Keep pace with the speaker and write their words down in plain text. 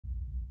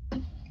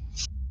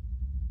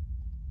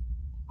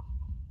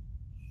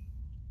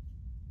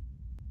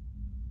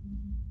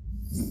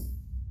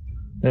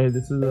Hey,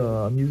 this is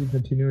I'm using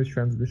continuous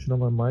transmission on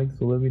my mic,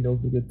 so let me know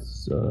if it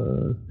gets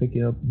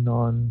picking up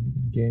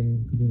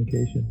non-game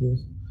communication,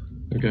 please.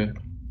 Okay.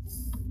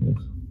 Yes.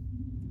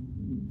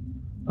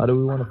 How do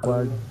we want to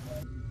flag?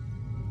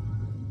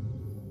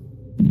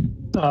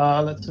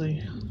 Let's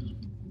see.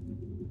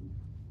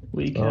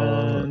 We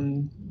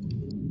can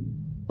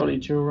probably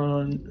dual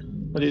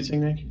run. What do you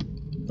think, Nick?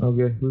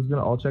 Okay, who's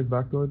gonna all check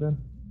backdoor then?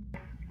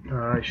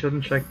 I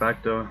shouldn't check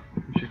backdoor.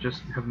 You should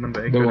just have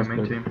number 8 That go to was main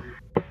good. team.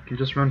 You can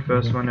just run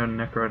first one on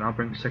Necro and I'll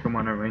bring second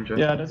one on Ranger.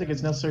 Yeah, I don't think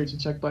it's necessary to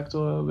check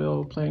backdoor.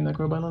 We're playing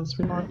Necro balance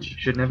pretty much. You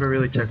should never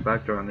really check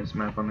backdoor on this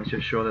map unless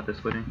you're sure that they're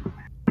splitting.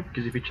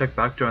 Because if you check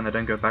backdoor and they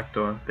don't go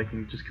backdoor, they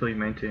can just kill your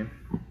main team.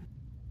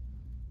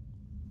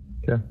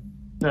 Okay.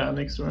 Yeah,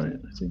 Nick's right,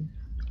 I think.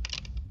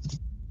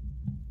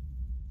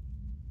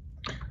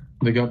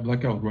 They got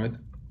blackout, right?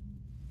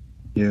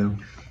 Yeah.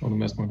 On the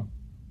mass one.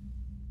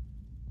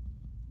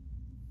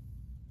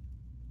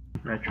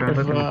 Right, try and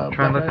let them Blackout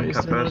cut is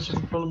the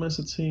first. problem as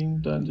a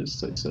team, then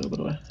just take it over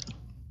the way.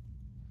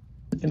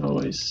 You can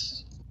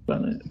always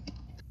ban it.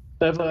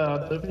 They have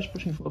Dervish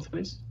pushing for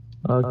please.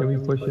 Can we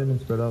push in and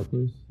spread out,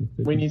 please?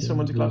 We need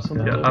someone to collapse on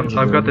the Yeah, Dervish.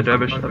 I've got the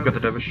dervish. I've got the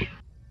dervish.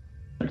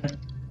 Okay.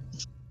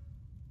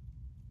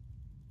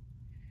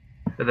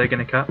 Are they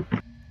gonna cut?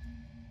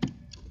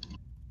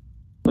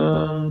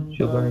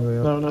 Shield running way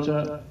up. No, not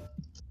yet.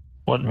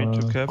 Want me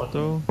to cap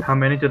though? How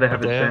many do they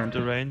have They at have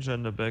stand? the range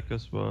and the back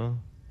as well.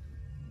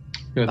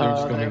 Yeah, they're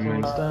just They coming have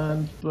one main.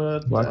 stand,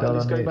 but Blackout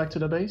let's on go eight. back to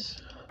the base.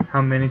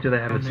 How many do they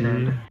have at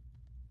stand?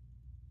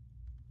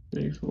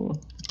 3, 4,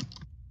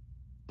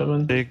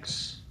 7,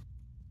 6.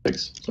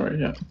 6. Sorry,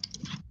 yeah.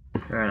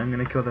 Alright, I'm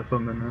gonna kill the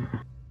footman then.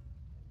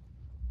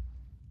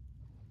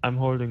 I'm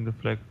holding the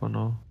flag for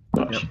now.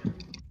 Gosh. Yep.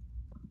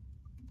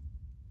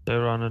 They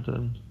run it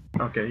in.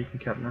 Okay, you can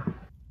cap now.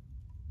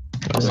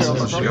 I'll stay on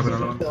the I'll front. shove it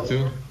along.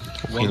 2.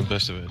 Making the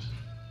best of it.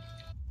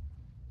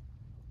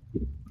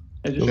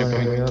 Hey, Shield just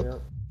running way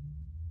up.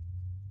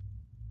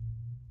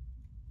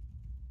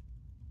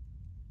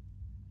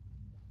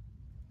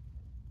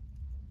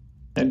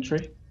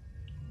 entry.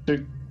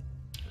 2,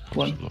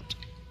 1. Blocked.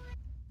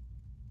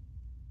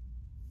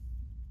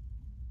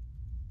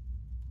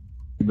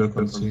 Back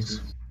on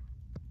 6.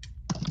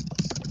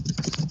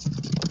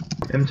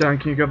 M-Town,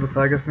 can you grab the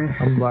flag off me?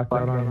 I'm blacked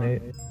out on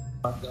 8.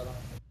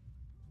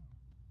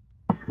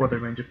 What the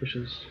ranger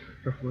pushes,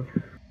 preferably.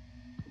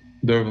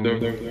 There.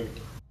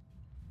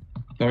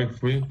 Target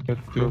 3,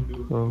 2,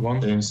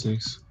 1. Aim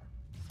 6.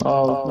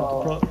 Oh, not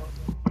the front.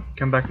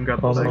 Come back and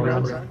grab the Oh, flag. my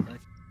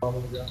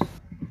guys.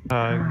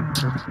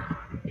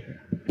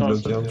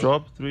 Nice. Blackout.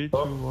 Drop 3, 2,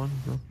 1.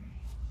 Go.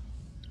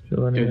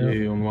 Shield running way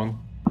KG on 1.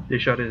 The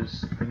shot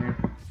is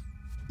thingy.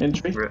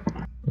 Entry. Rip.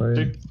 up. Right.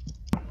 2,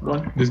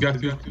 1. This guy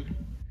 2.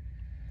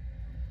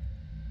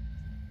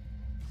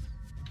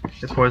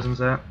 The poison's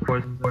out.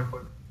 Poison.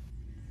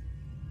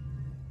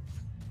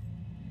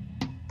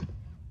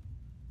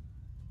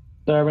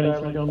 They're ready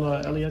flag on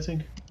Ellie, I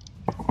think.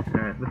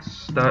 Alright,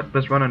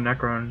 let's run a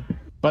Necro and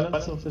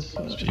Balance off this.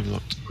 Speed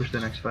blocked. push the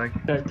next flag.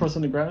 Okay, cross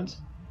on the ground.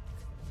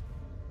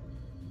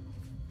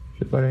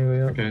 Shield running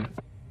way up. Okay.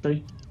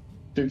 3,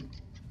 2,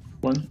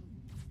 1.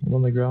 I'm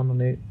on the ground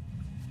on 8.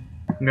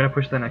 I'm gonna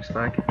push the next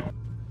flag.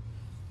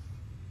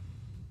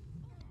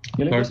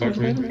 Yellow Target cross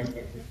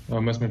 3.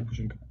 Mass man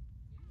pushing.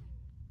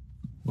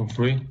 On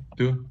 3,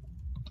 2,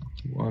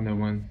 1 and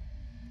 1.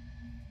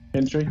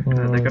 Entry. They're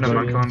gonna monk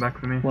Guardian. coming back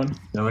for me. 1.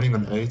 They're running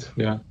on 8.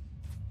 Yeah.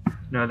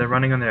 No, they're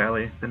running on their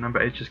alley. The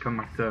number 8 just come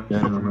back to. Yeah,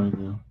 they're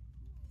running now.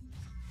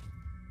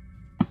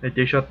 They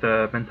D-shot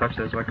the Ben touch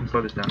there, so I can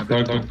slow this down a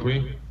bit. Target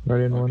 3.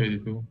 Guardian 1. Okay,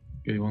 2.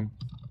 Okay, 1.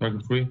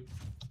 Target 3,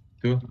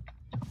 2,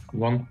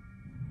 1.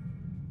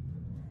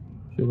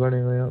 Shield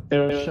running way up.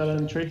 They're shell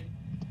entry.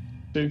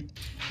 2,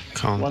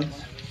 Can't. 1.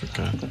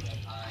 Okay.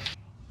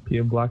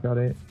 PM blackout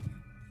 8.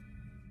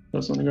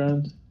 Cross on the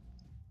ground.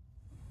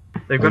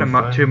 They've got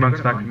Fine. two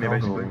monks back from me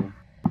basically.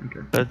 Okay.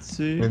 Let's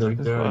see Yeah, they're if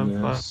there, I'm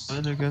yes.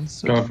 fine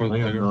against Go it. for the No,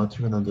 you're dagger. not.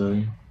 You're gonna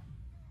die.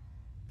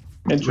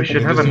 Entry. We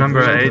should have a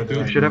number 8.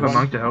 We should have a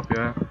monk to help you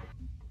out.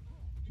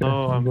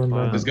 No, I'm going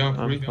fine. back. This guy on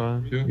I'm 3,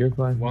 fine. 2, You're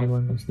fine. 1. Never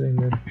mind, I'm staying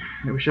there.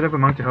 Yeah, we should have a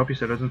monk to help you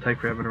so it doesn't take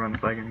forever to run the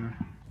flag anymore.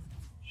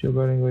 Shield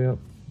running way up.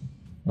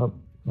 Up.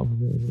 Up.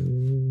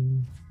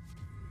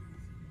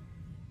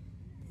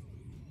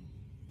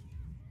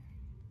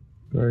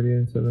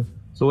 Guardian 7.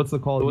 So what's the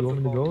call? Do you want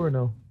me to go or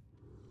no?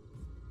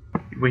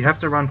 We have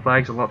to run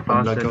flags a lot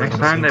faster. Blackout Next on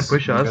time they 6.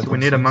 push us, Blackout we on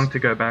need a 6. monk to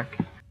go back.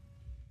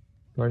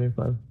 Guardian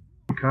 5.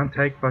 You can't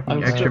take fucking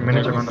I'm extra sorry.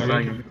 minutes to run the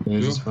flag. Yeah,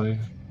 just 5. I want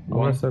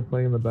 1. to start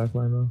playing in the back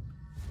line though.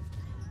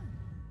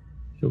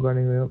 Shield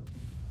guarding way up.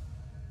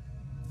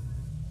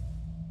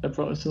 They're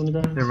probably still on the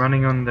ground. They're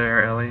running on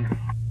their alley.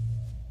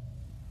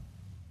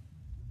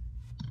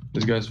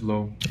 This guy's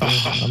low.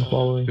 I'm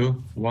following. 2,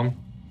 1.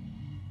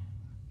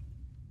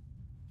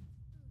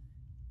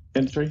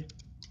 Entry.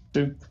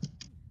 2,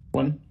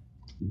 1.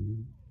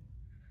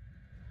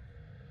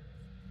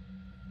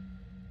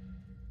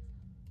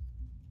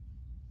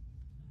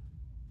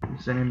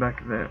 Sending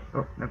back there.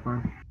 Oh, never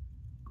mind.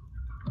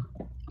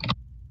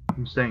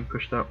 I'm staying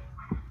pushed up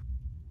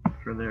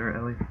for their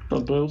Ellie.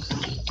 Got bills.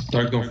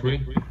 Dark on 3,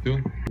 2,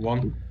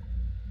 1.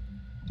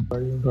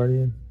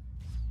 Guardian.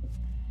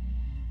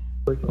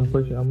 I'm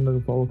pushing. I'm gonna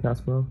follow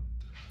Casper.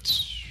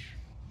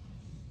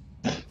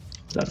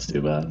 That's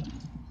too bad.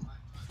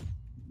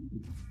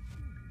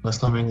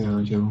 Reste en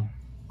main, Kyo.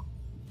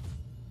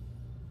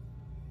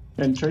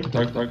 Entry.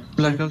 Dark.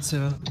 Blackout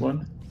 7.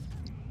 1.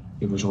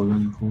 Et bah je reviens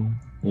du coup.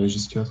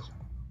 Régis 4.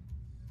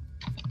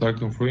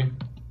 Dark on 3,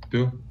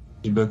 2,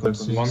 J'ai blackout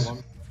 6. 1.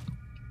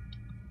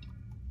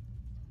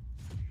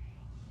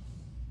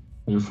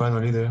 Are you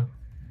finally there?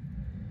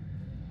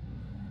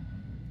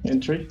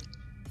 Entry.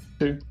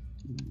 2.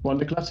 1.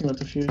 They're collapsing with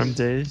the fuse. I'm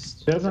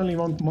dazed. There's only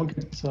one monk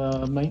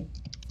at main.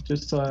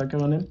 Just go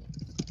on in.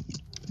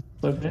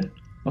 Over here.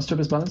 I'll strip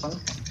his balance.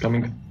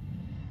 Coming.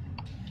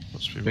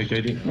 Must be Take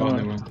 80. Oh, Alright.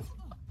 never mind.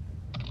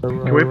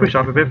 Can we push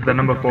up a bit for the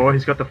number 4?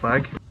 He's got the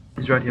flag.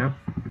 He's right here.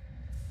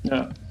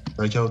 Yeah.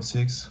 Blackout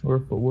 6. We're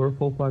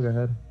full flag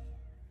ahead.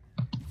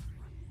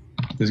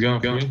 This guy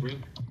on 3,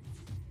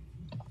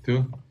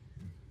 2,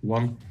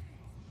 1.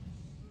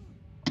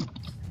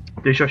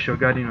 They shot Shield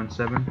Guardian on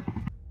 7.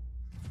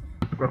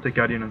 Got the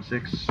Guardian on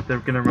 6. They're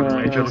gonna run a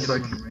rage, it looks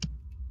like.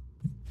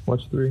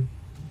 Watch 3.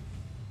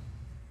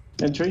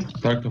 Entry.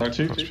 Dark on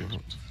 2. must be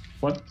hooked.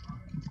 1.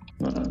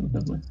 No,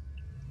 never mind.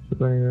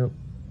 Keep running up.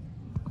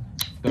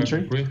 Dark on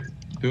Entry. 3,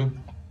 2,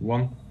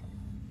 1.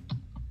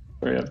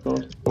 Very up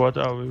gold. What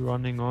are we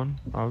running on?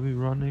 Are we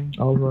running?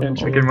 I'll run.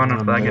 Entry. We can run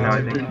on flag now,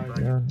 I think.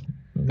 Yeah.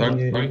 Dark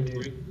Okay,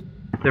 3.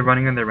 They're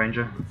running on their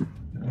Ranger.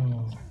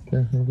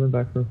 I'm going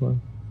back for a flag.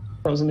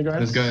 Frozen the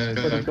ground. This guy is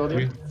Ready, Dark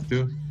Guardian. 3,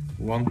 2,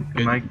 1.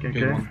 Mike,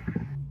 okay.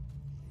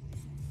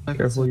 1.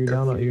 Careful, you're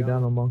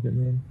down on monk at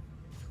man.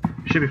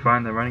 Should be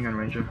fine, they're running on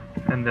Ranger.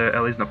 And the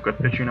Ellie's not good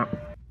pitching up.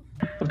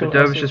 I've The got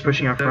Dervish assets. is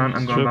pushing up front,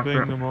 I'm going back for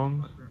Stripping the it.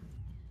 monk.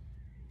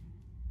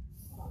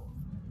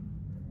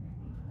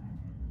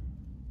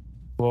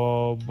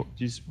 Wow,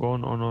 these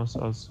spawn on us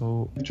are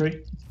so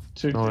Entry.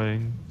 2.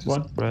 annoying to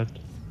One. spread.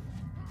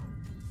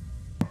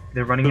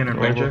 They're running in on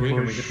Over Ranger, 3,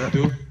 can we get that?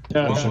 2.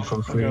 Yeah. Pushing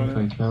from 3 I'll if go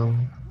I in.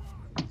 can.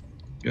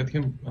 Get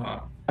him.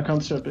 Ah. I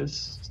can't strip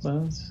his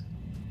stands.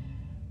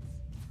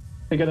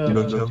 I get You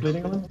got a jump?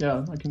 bleeding on him?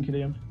 Yeah, I can kill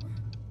him.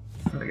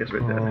 I guess we're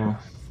dead. Oh.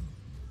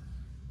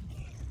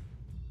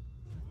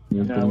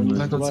 You're Yeah, putting when you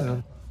my- Blackout What?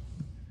 7.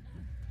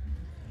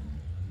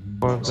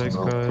 Or that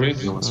No, guy.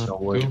 3, no, it's your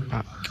way. 2,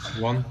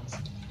 1.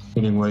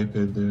 Feeling wiped.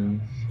 Yeah,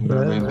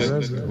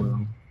 that's good.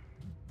 Well.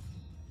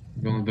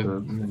 Gonna dead.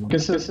 Good.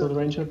 Consider the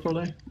Ranger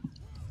probably.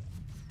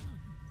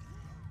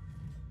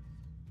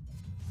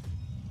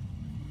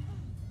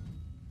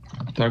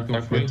 Dark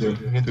on 3,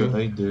 Hit the 2,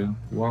 8 there.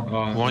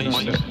 1. Why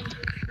is dead.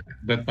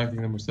 Dead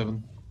packing number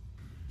 7.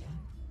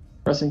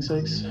 Pressing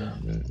 6.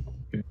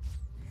 Okay.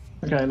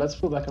 Okay, let's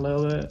pull back a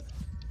little bit.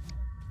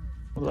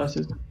 Otherwise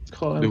it's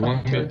caught Do you in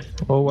want back. me?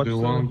 Oh, watch Do you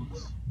the- want?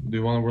 Do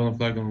you want to run a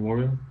flag on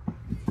Warrior?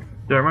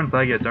 Don't run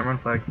flag yet, don't run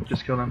flag,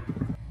 just kill them.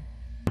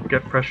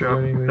 Get pressure up.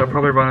 Running, They'll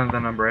probably run on the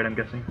number 8, I'm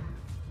guessing.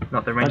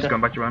 Not the range is Okay.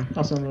 going back to run.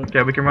 Awesome.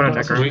 Yeah, we can run a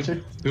Okay, Necker.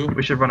 awesome. 3, 2,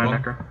 We should run a 1.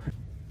 Necker.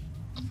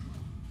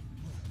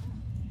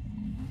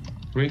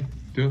 3,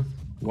 2,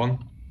 1.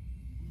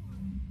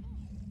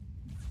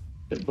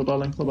 We're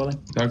balling, we're balling.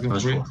 Dark on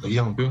Nice 3, one.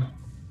 Rien. 2,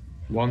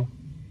 1.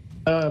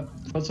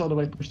 That's all the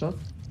way pushed up.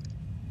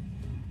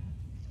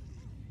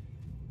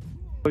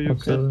 Or you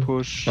Okay. can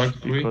push Dark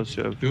 3, because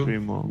you have 2, 3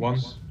 1.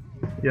 monks.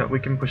 Yeah, we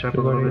can push up a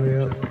Good little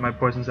running bit. way My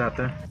poison's out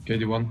there.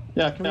 KD1.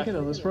 Yeah, can we get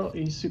on this bro?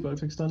 He's super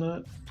fixed on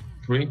it.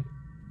 3,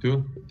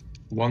 2,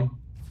 1.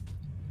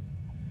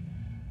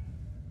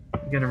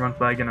 I'm gonna run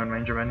flag in on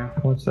Ranger right now.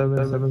 Watch 7.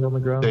 7's on the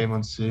ground.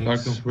 Damon 6. Dark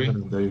on 3,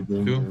 Dive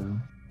in 2.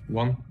 there.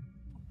 1.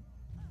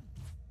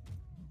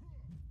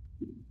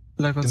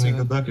 Blackout Can we go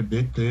 7. back a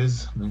bit,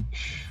 please? Like,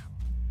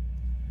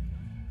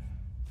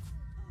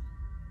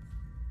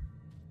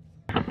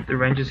 The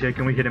range is here,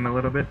 can we hit him a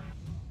little bit?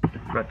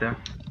 Right there.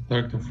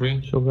 Dark on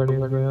 3, Shield Guardian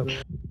going up.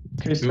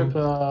 Can you strip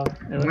I'm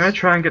gonna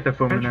try and get the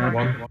Fulmin out.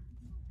 1.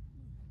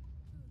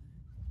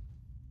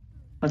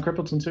 I'm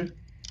crippled on 2.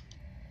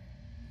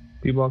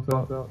 P blocked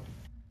out.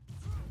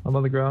 I'm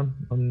on the ground.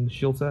 I'm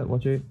shield set.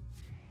 Watch 8.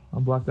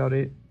 I'm blacked out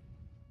 8.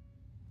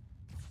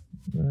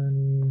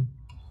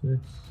 96.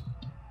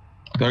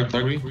 Dark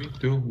 3,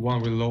 2,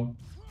 1. We're low.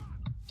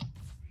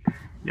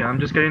 Yeah, I'm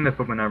just getting the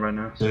Fulmin out right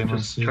now. So Yeah,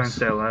 just my try and six.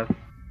 stay alive.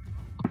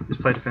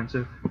 Just play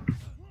defensive.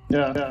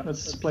 Yeah,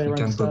 let's play We around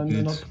can stand and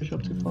compete. not push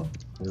up too far.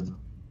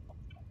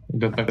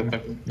 Dead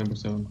pack number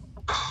 7.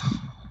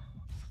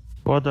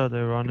 What are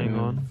they running Yeah.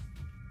 on?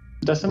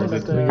 There's something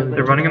like the.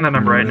 They're running on that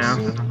number right now.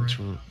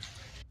 True.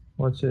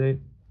 Watch 8.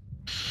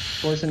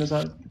 Voice in his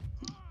out.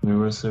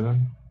 Mirror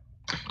 7.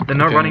 They're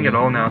not Okay, running at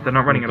all now. They're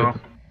not running at all.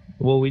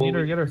 Well, we need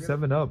to get our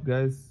 7 up,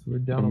 guys. We're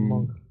down on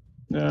monk.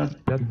 Yeah.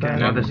 That's bad.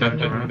 Yeah, Yeah, this dead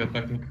is- packing, dead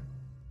packing.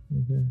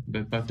 Okay.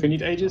 Dead pack. Do we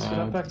need ages for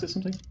Uh, that pact or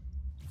something?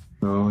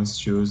 No,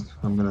 it's used.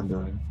 I'm gonna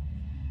die.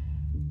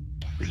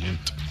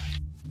 Brilliant.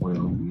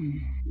 Well,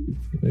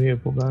 We need to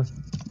pull back.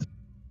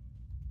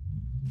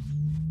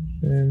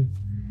 And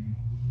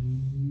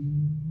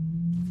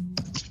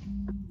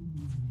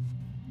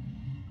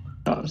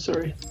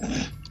sorry.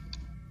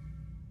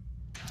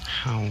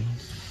 How?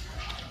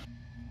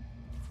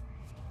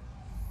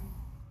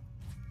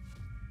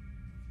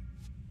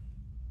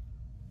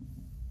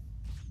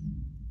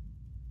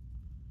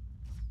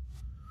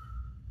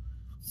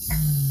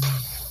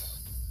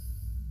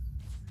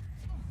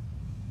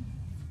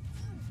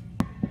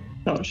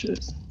 Oh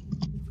shit.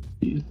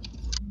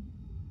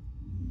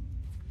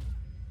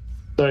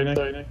 Sorry,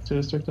 Nick, to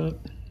restrict that.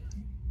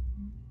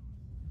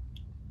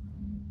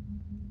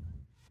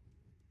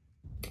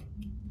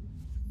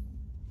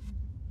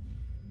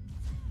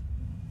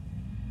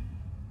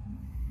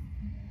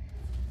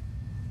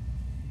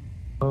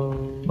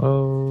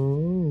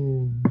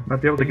 Oh.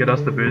 Might be able to get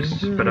us the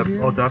boost, but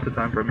I'll draft the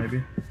time for it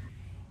maybe.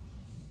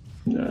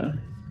 Yeah.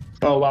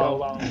 Oh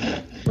wow.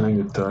 I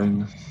get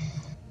time.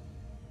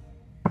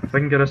 If I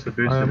can get us the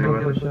boost, I'm then we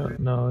gonna will. push out.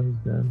 No, he's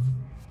dead.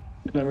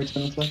 Can I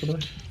return the flag away?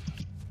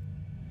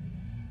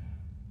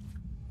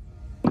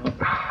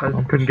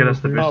 I couldn't get us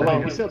the boost. Oh I wow,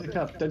 think. we still have the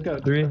cap. Dead go.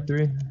 Three.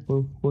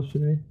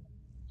 Bullshit me.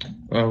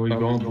 We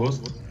going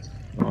boost?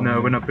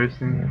 No, we're not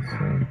boosting.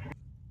 Yes,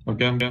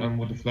 Okay, I'm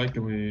with the flag.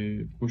 Can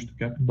we push the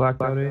cap? black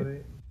out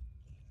 8.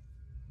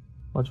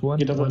 Watch one.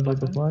 You don't want One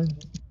black with the fly.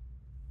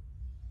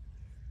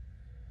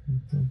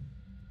 Okay.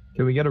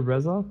 Can we get a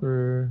res off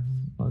or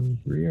on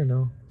 3 or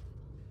no?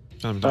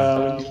 I'm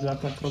done. We use that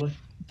flag probably.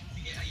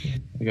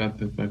 I got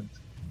the back.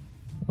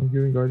 I'm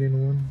giving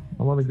Guardian 1.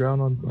 I'm on the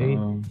ground on 8.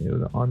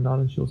 On not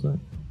in shield set.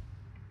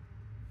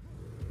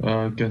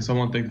 Can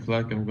someone take the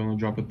flag? I'm gonna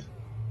drop it.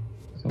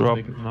 Someone Drop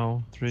take it.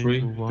 now. 3, 3,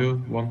 2, 1. 2,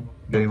 1.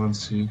 Game on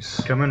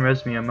 6. Come and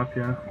res me, I'm up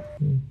here.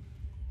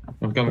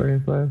 I'm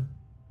coming. Guardian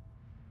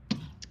 5.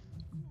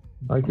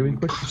 Alright, can we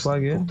push the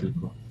flag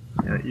in?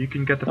 Yeah, you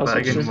can get the Oh,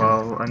 flag in sorry.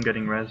 while I'm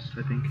getting res,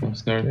 I think. I'm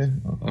snared. Okay.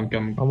 I'm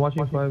coming. I'm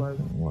watching 5.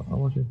 I'm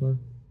watching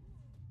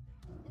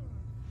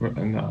 5.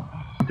 No.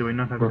 Do we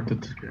not have Worked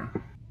it? it. Okay.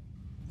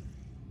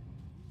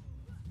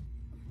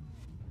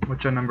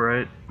 What's your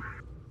number 8?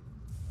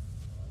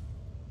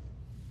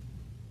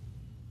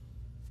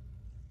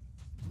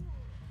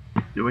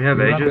 Do we have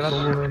You're not Aegis?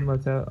 gonna solo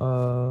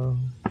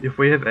him, If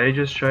we have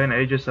Aegis, try and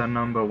Aegis our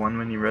number 1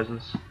 when he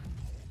reses.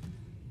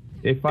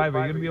 A5,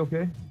 are you gonna be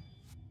okay?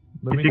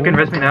 Let If me you know. can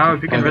res me now,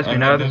 if you can res me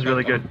now, this is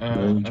really good. Yeah,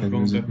 you I'm can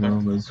going use it that now,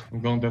 back. but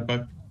I'm going that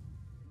back.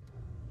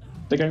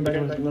 They're going back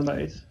on number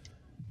 8.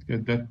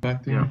 Get that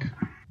back, Yeah. Link.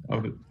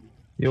 Out it.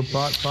 Yo,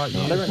 pot, you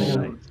No, they're running need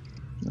on to 8.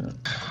 No.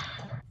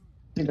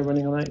 I think they're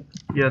running on 8.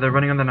 Yeah, they're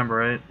running on the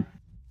number 8.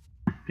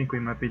 I think we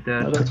might be I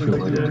dead. don't think feel they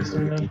like can do it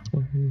anything now.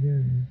 Fuck you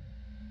again.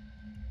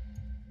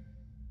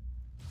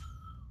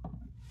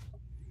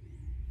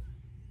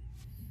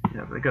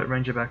 Yeah, they got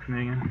Ranger back from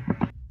me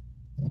again.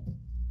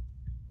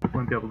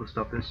 Won't be able to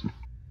stop this.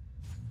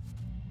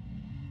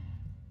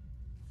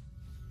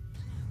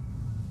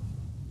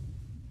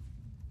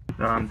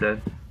 No, I'm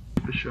dead.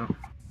 For sure.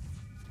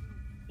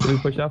 Should we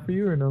push out for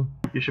you or no?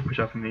 You should push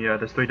out for me, yeah,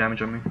 there's 3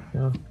 damage on me.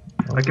 Yeah.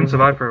 I can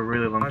survive for a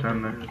really long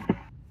time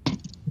though.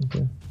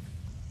 Okay.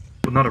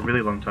 Well, not a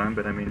really long time,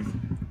 but I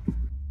mean...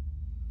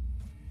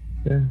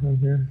 Yeah, I'm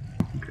here.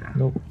 Okay.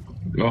 Nope.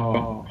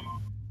 Oh.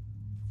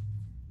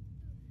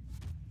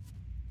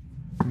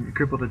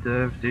 Cripple the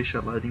dev,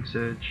 D-shot lighting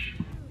surge.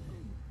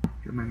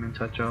 Get my min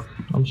touch off.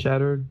 I'm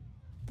shattered.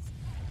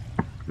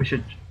 We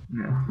should...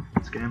 yeah,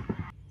 let's game.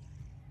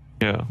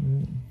 Yeah.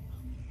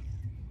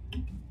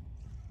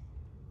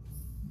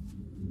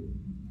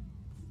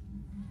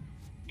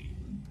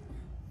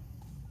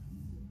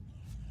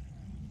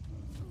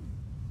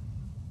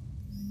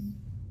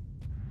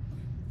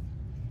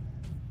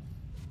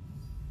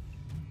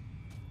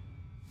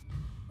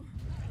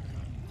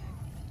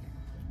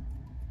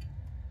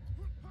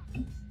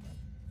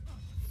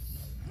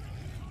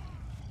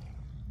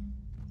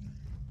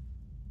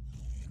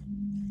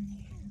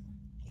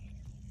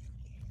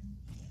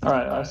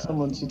 Alright, I have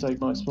someone to take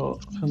my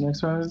spot for the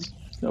next round.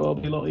 That will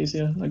be a lot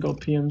easier. I got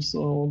PMs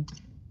all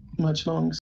match longs.